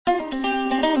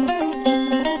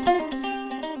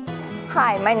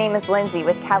Hi, my name is Lindsay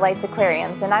with Catlight's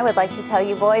Aquariums, and I would like to tell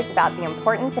you boys about the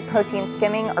importance of protein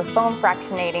skimming or foam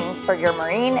fractionating for your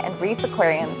marine and reef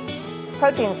aquariums.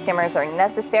 Protein skimmers are a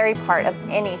necessary part of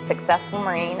any successful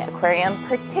marine aquarium,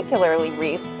 particularly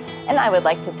reefs, and I would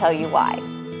like to tell you why.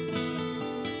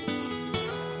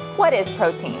 What is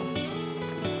protein?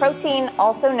 Protein,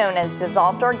 also known as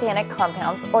dissolved organic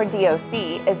compounds or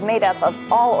DOC, is made up of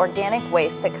all organic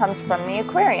waste that comes from the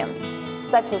aquarium,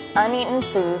 such as uneaten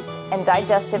foods and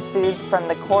digestive foods from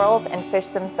the corals and fish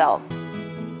themselves.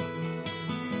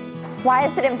 Why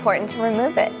is it important to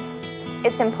remove it?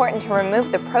 It's important to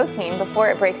remove the protein before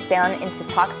it breaks down into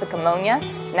toxic ammonia,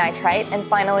 nitrite, and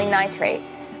finally nitrate.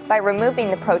 By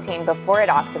removing the protein before it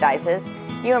oxidizes,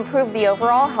 you improve the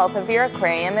overall health of your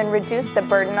aquarium and reduce the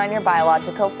burden on your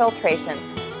biological filtration,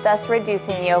 thus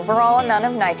reducing the overall amount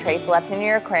of nitrates left in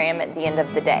your aquarium at the end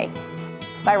of the day.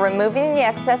 By removing the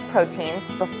excess proteins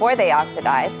before they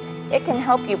oxidize, it can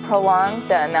help you prolong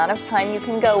the amount of time you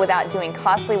can go without doing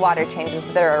costly water changes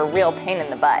that are a real pain in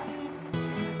the butt.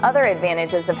 Other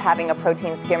advantages of having a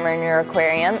protein skimmer in your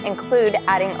aquarium include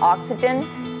adding oxygen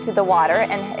to the water,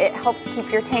 and it helps keep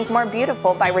your tank more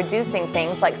beautiful by reducing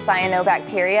things like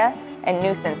cyanobacteria and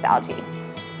nuisance algae.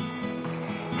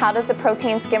 How does a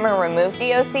protein skimmer remove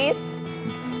DOCs?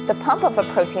 The pump of a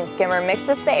protein skimmer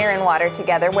mixes the air and water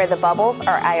together where the bubbles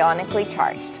are ionically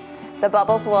charged. The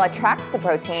bubbles will attract the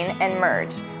protein and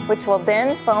merge, which will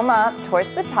then foam up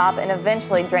towards the top and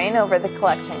eventually drain over the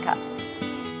collection cup.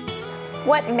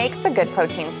 What makes a good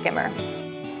protein skimmer?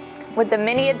 With the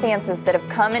many advances that have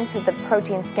come into the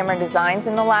protein skimmer designs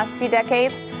in the last few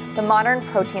decades, the modern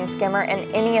protein skimmer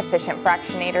and any efficient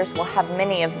fractionators will have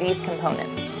many of these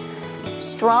components.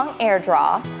 Strong air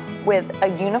draw with a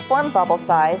uniform bubble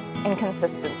size and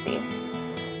consistency.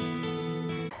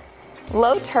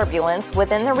 Low turbulence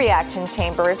within the reaction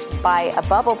chambers by a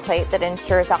bubble plate that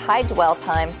ensures a high dwell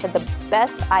time for the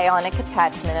best ionic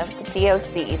attachment of the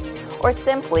DOCs, or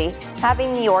simply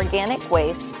having the organic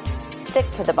waste stick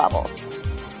to the bubbles.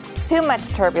 Too much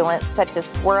turbulence, such as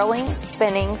swirling,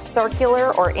 spinning,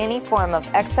 circular, or any form of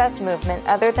excess movement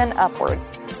other than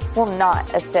upwards, will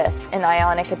not assist in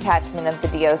ionic attachment of the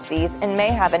DOCs and may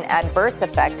have an adverse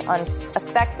effect on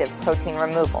effective protein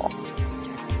removal.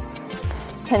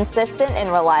 Consistent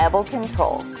and reliable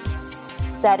controls.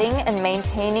 Setting and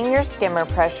maintaining your skimmer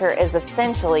pressure is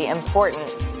essentially important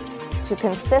to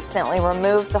consistently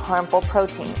remove the harmful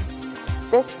protein.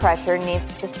 This pressure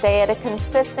needs to stay at a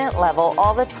consistent level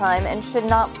all the time and should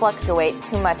not fluctuate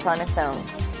too much on its own.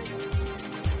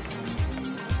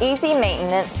 Easy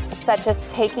maintenance, such as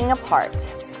taking apart.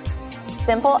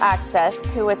 Simple access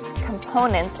to its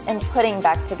components and putting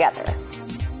back together.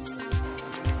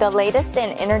 The latest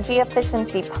in energy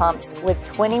efficiency pumps with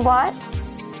 20 watt,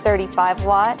 35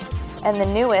 watt, and the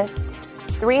newest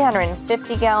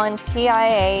 350 gallon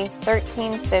TIA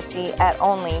 1350 at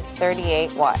only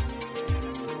 38 watts.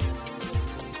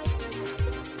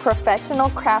 Professional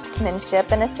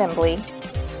craftsmanship and assembly,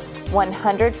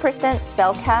 100%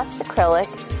 cell cast acrylic.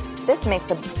 This makes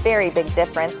a very big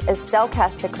difference, as cell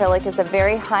cast acrylic is a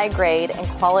very high grade and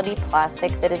quality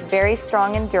plastic that is very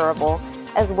strong and durable,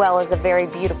 as well as a very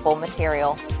beautiful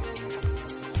material.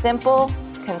 Simple,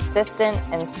 consistent,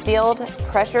 and sealed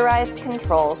pressurized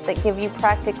controls that give you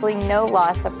practically no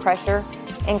loss of pressure,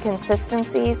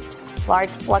 inconsistencies, large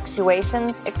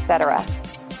fluctuations, etc.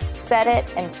 Set it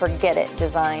and forget it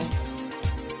design.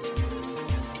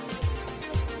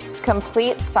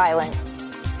 Complete silence.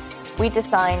 We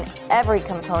design every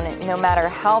component, no matter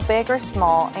how big or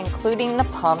small, including the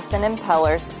pumps and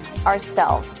impellers,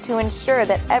 ourselves to ensure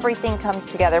that everything comes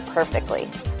together perfectly.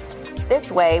 This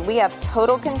way, we have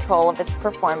total control of its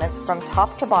performance from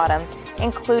top to bottom,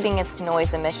 including its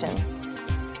noise emissions.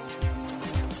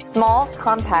 Small,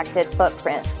 compacted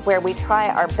footprint, where we try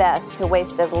our best to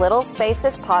waste as little space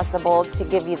as possible to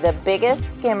give you the biggest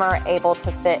skimmer able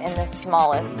to fit in the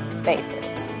smallest spaces.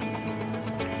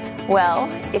 Well,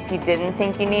 if you didn't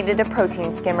think you needed a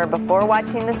protein skimmer before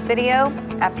watching this video,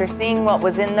 after seeing what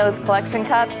was in those collection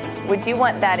cups, would you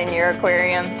want that in your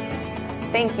aquarium?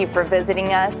 Thank you for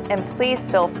visiting us, and please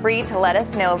feel free to let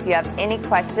us know if you have any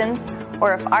questions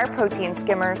or if our protein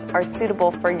skimmers are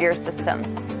suitable for your system.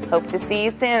 Hope to see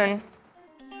you soon.